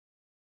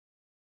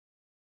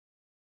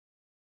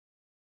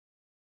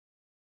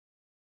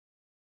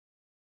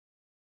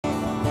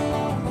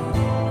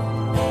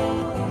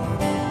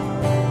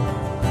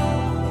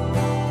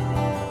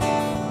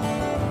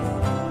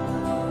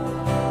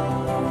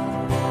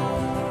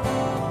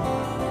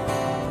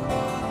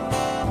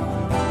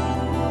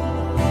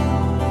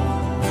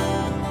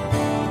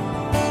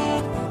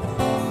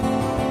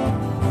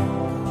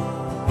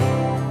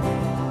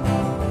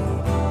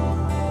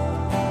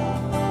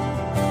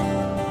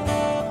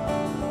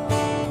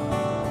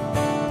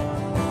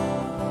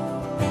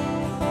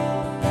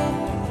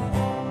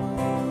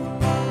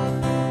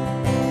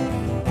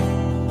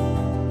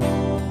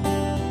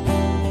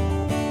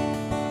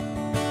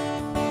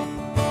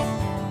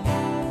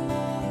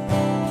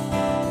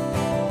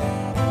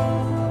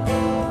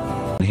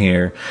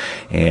here,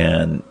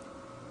 and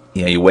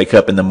you wake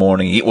up in the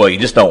morning. You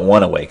just don't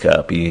want to wake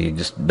up. You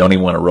just don't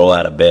even want to roll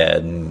out of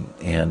bed,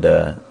 and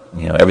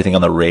everything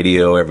on the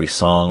radio, every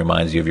song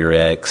reminds you of your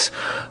ex.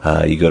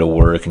 You go to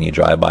work and you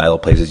drive by all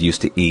the places you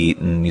used to eat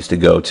and used to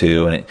go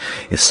to, and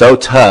it's so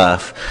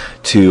tough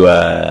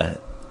to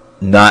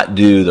not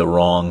do the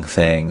wrong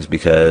things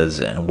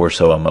because we're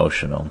so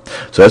emotional.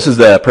 So this is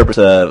the purpose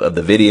of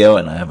the video,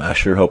 and I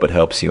sure hope it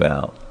helps you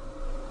out.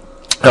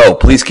 Oh,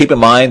 please keep in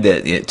mind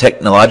that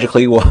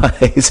technologically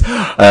wise,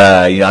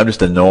 I'm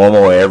just a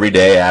normal,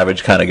 everyday,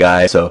 average kind of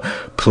guy. So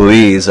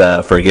please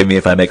forgive me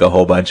if I make a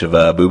whole bunch of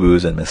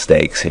boo-boos and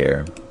mistakes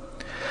here.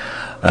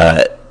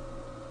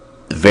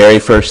 Very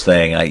first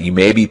thing, you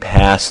may be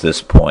past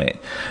this point,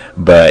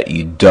 but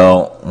you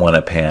don't want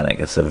to panic.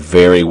 It's the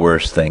very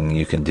worst thing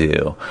you can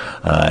do.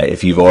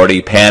 If you've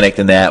already panicked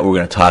in that, we're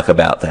going to talk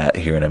about that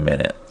here in a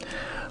minute.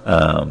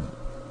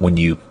 When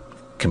you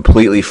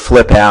completely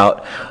flip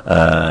out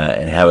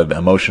and have an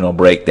emotional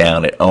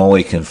breakdown, it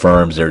only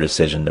confirms their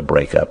decision to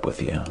break up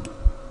with you.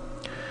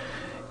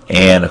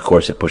 And of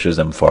course, it pushes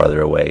them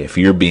farther away. If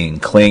you're being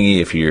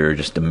clingy, if you're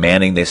just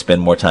demanding they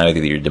spend more time with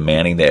you, you're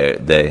demanding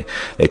they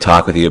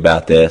talk with you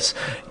about this,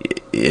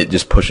 it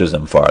just pushes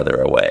them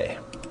farther away.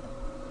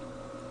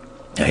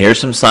 Now, here's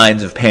some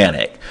signs of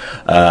panic.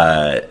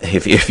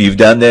 If you've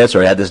done this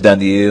or had this done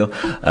to you,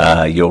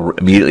 you'll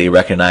immediately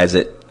recognize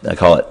it. I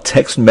call it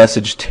text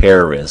message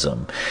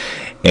terrorism.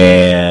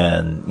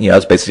 And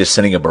it's basically just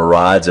sending a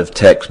barrage of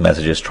text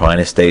messages trying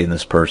to stay in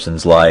this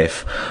person's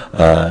life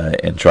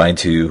and trying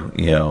to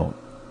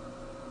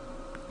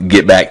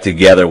get back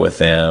together with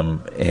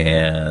them,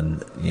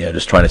 and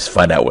just trying to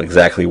find out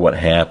exactly what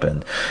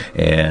happened.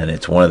 And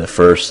it's one of the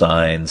first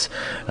signs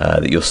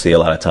that you'll see a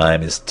lot of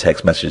time is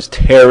text message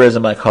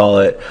terrorism, I call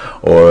it,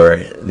 or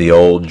the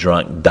old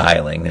drunk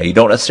dialing. Now, you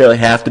don't necessarily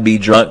have to be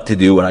drunk to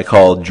do what I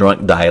call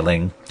drunk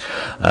dialing.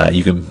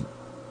 You can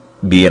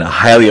be in a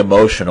highly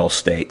emotional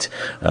state,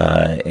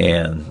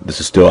 and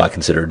this is still, I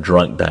consider,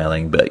 drunk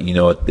dialing, but you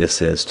know what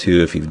this is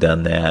too if you've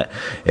done that.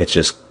 It's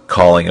just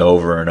calling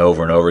over and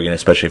over and over again,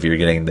 especially if you're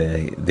getting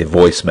the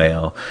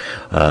voicemail,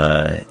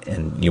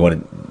 and you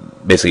want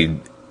to basically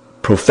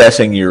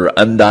professing your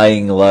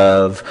undying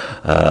love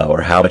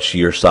or how much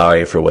you're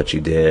sorry for what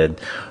you did.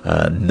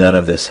 None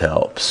of this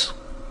helps.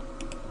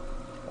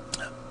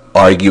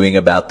 Arguing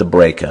about the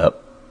breakup,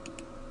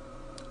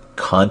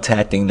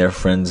 contacting their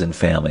friends and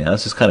family. Now,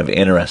 this is kind of an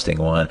interesting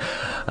one.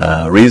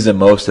 Reason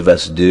most of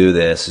us do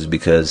this is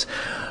because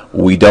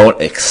we don't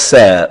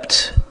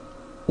accept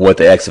what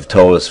the ex have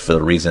told us for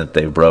the reason that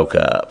they broke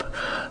up.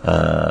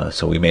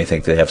 So we may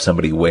think they have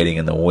somebody waiting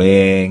in the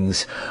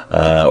wings,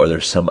 or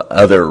there's some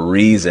other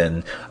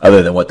reason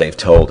other than what they've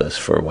told us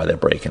for why they're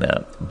breaking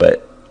up.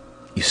 But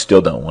you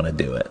still don't want to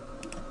do it.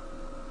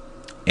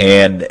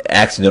 And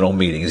accidental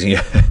meetings.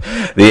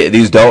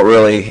 These don't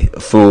really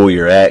fool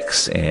your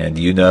ex, and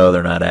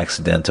they're not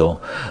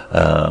accidental.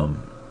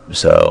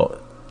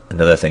 So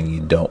another thing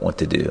you don't want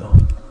to do.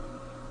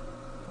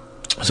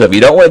 So if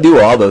you don't want to do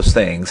all those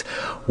things,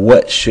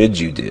 what should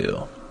you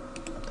do?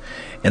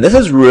 And this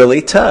is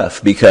really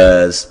tough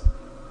because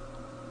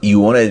you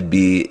want to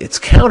it's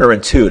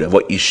counterintuitive.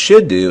 What you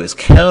should do is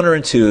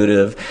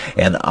counterintuitive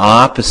and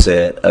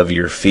opposite of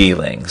your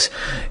feelings.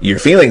 Your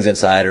feelings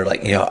inside are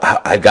like,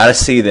 I've got to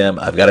see them.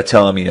 I've got to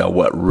tell them,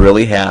 what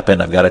really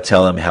happened. I've got to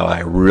tell them how I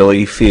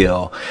really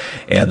feel.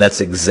 And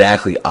that's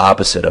exactly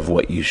opposite of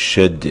what you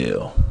should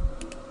do.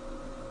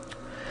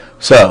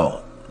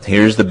 So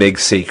here's the big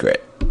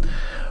secret.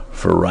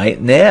 For right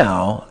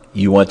now,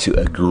 you want to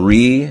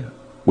agree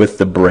with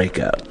the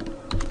breakup.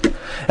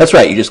 That's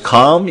right. You just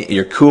calm,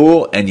 you're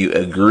cool, and you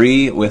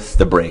agree with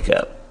the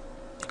breakup.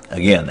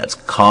 Again, that's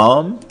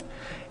calm,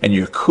 and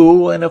you're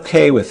cool and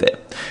okay with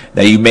it.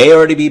 Now, you may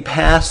already be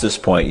past this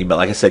point.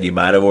 Like I said, you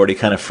might have already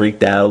kind of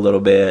freaked out a little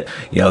bit.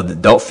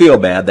 Don't feel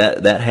bad.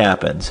 That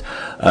happens.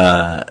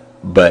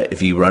 But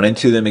if you run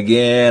into them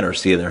again or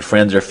see their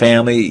friends or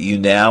family, you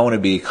now want to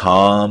be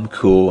calm,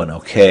 cool, and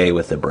okay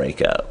with the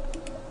breakup.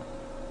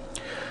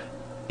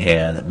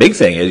 And the big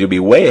thing is you'll be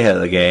way ahead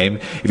of the game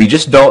if you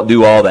just don't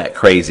do all that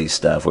crazy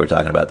stuff. We're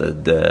talking about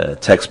the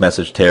text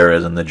message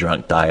terrorism, the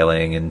drunk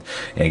dialing, and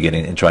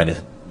trying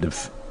to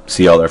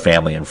see all their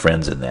family and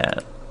friends in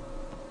that.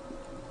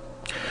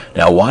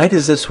 Now, why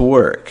does this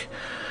work?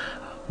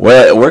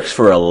 Well, it works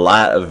for a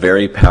lot of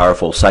very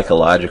powerful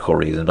psychological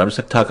reasons. I'm just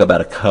going to talk about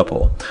a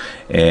couple.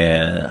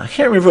 And I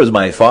can't remember if it was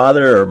my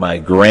father or my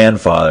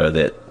grandfather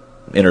that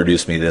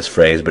introduced me to this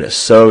phrase, but it's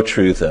so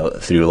true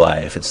through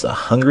life. It's the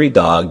hungry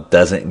dog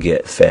doesn't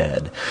get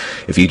fed.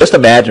 If you just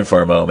imagine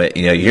for a moment,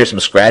 you hear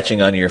some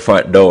scratching on your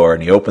front door,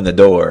 and you open the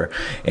door,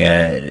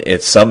 and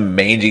it's some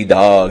mangy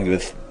dog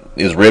with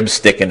his ribs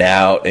sticking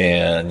out,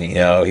 and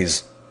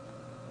he's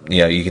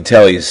you can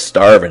tell he's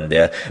starving to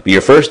death. But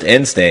your first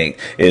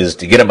instinct is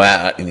to get him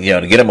out, to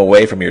get him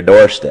away from your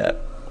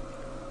doorstep.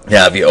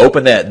 Now, if you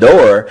open that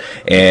door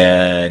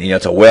and,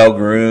 it's a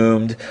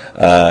well-groomed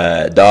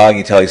dog,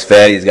 you tell he's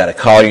fed, he's got a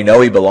collar,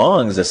 he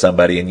belongs to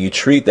somebody, and you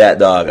treat that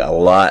dog a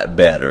lot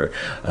better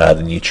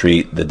than you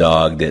treat the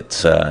dog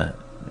that's, kind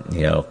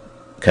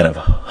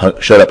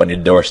of showed up on your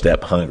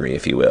doorstep hungry,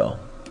 if you will.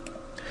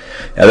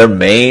 Now, their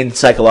main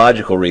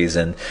psychological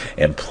reason,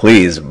 and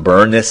please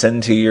burn this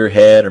into your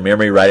head or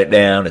memory, write it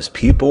down, is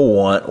people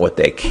want what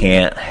they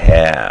can't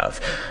have.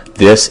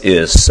 This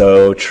is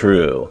so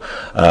true.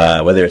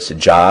 Whether it's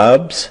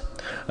jobs,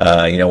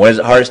 when is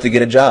it hardest to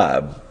get a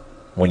job?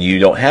 When you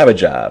don't have a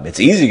job. It's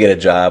easy to get a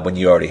job when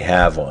you already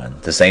have one.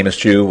 The same is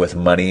true with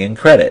money and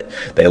credit.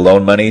 They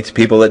loan money to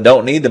people that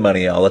don't need the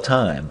money all the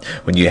time.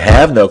 When you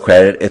have no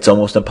credit, it's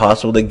almost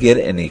impossible to get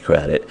any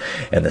credit.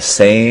 And the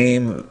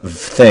same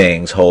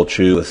things hold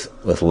true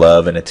with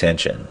love and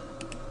attention.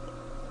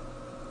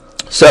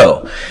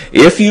 So,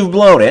 if you've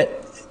blown it,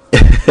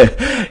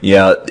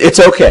 it's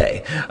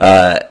okay.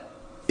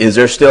 Is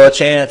there still a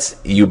chance?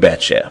 You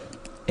betcha.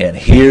 And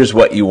here's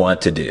what you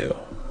want to do.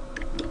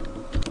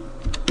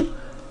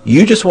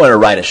 You just want to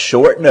write a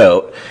short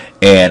note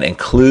and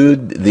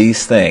include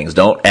these things.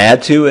 Don't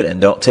add to it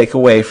and don't take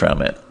away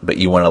from it. But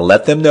you want to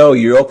let them know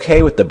you're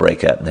okay with the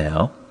breakup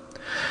now.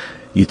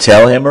 You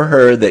tell him or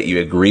her that you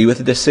agree with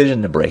the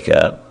decision to break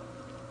up.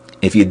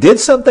 If you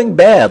did something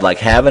bad, like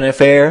have an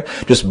affair,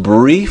 just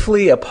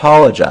briefly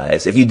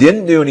apologize. If you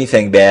didn't do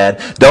anything bad,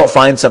 don't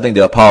find something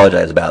to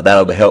apologize about.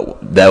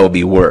 That'll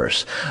be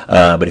worse.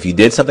 But if you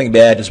did something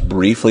bad, just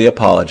briefly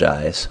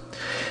apologize.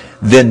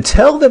 Then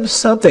tell them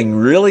something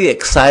really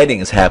exciting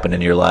has happened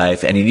in your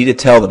life, and you need to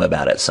tell them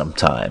about it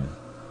sometime.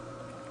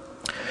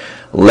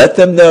 Let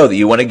them know that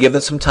you want to give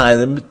them some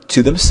time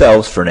to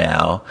themselves for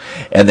now,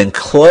 and then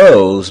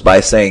close by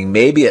saying,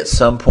 maybe at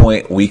some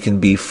point we can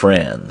be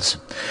friends.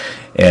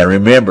 And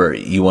remember,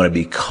 you want to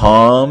be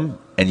calm,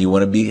 and you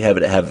want to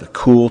have a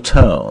cool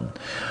tone.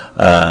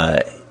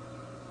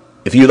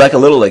 If you'd like a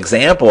little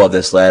example of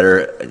this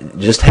letter,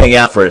 just hang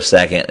out for a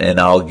second, and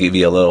I'll give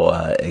you a little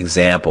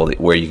example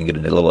where you can get a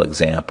little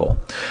example.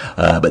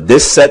 But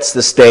this sets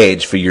the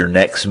stage for your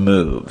next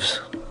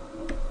moves.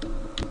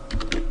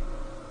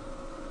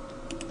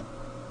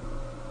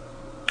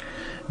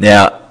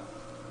 Now,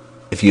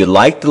 if you'd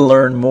like to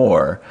learn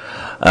more,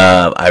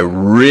 I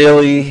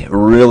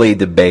really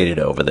debated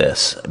over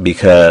this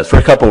because for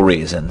a couple of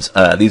reasons.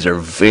 These are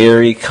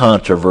very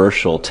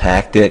controversial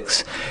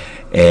tactics,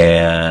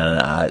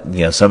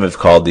 and some have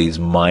called these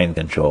mind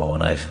control,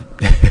 and I've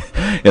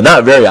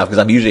not very often because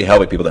I'm usually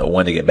helping people that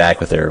want to get back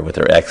with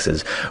their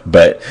exes,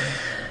 but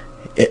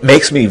it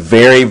makes me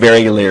very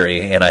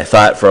leery, and I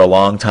thought for a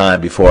long time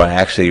before I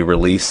actually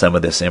released some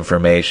of this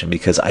information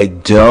because I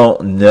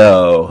don't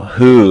know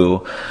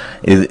who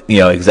is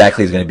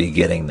exactly is going to be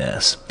getting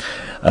this.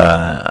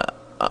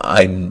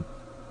 I'm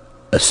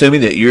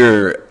assuming that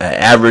you're an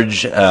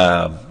average,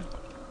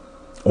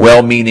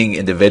 well-meaning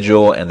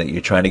individual and that you're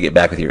trying to get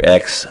back with your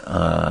ex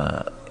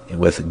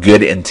with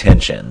good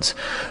intentions.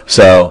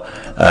 So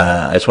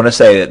I just want to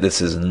say that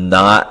this is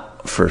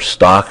not for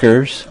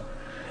stalkers.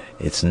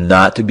 It's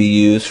not to be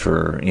used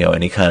for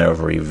any kind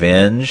of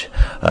revenge.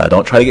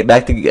 Don't try to get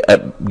back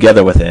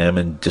together with them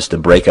and just to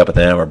break up with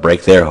them or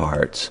break their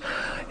hearts.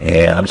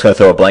 And I'm just going to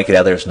throw a blanket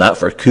out there. It's not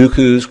for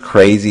cuckoos,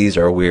 crazies,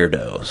 or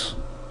weirdos.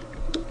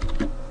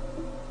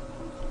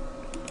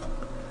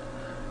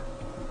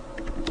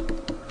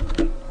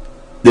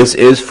 This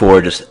is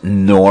for just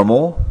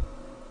normal,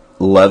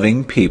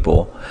 loving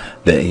people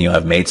that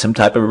have made some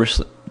type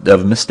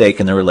of mistake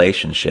in their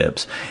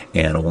relationships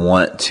and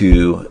want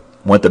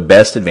the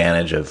best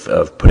advantage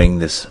of putting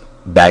this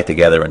back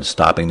together and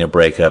stopping their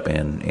breakup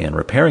and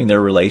repairing their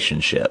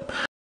relationship.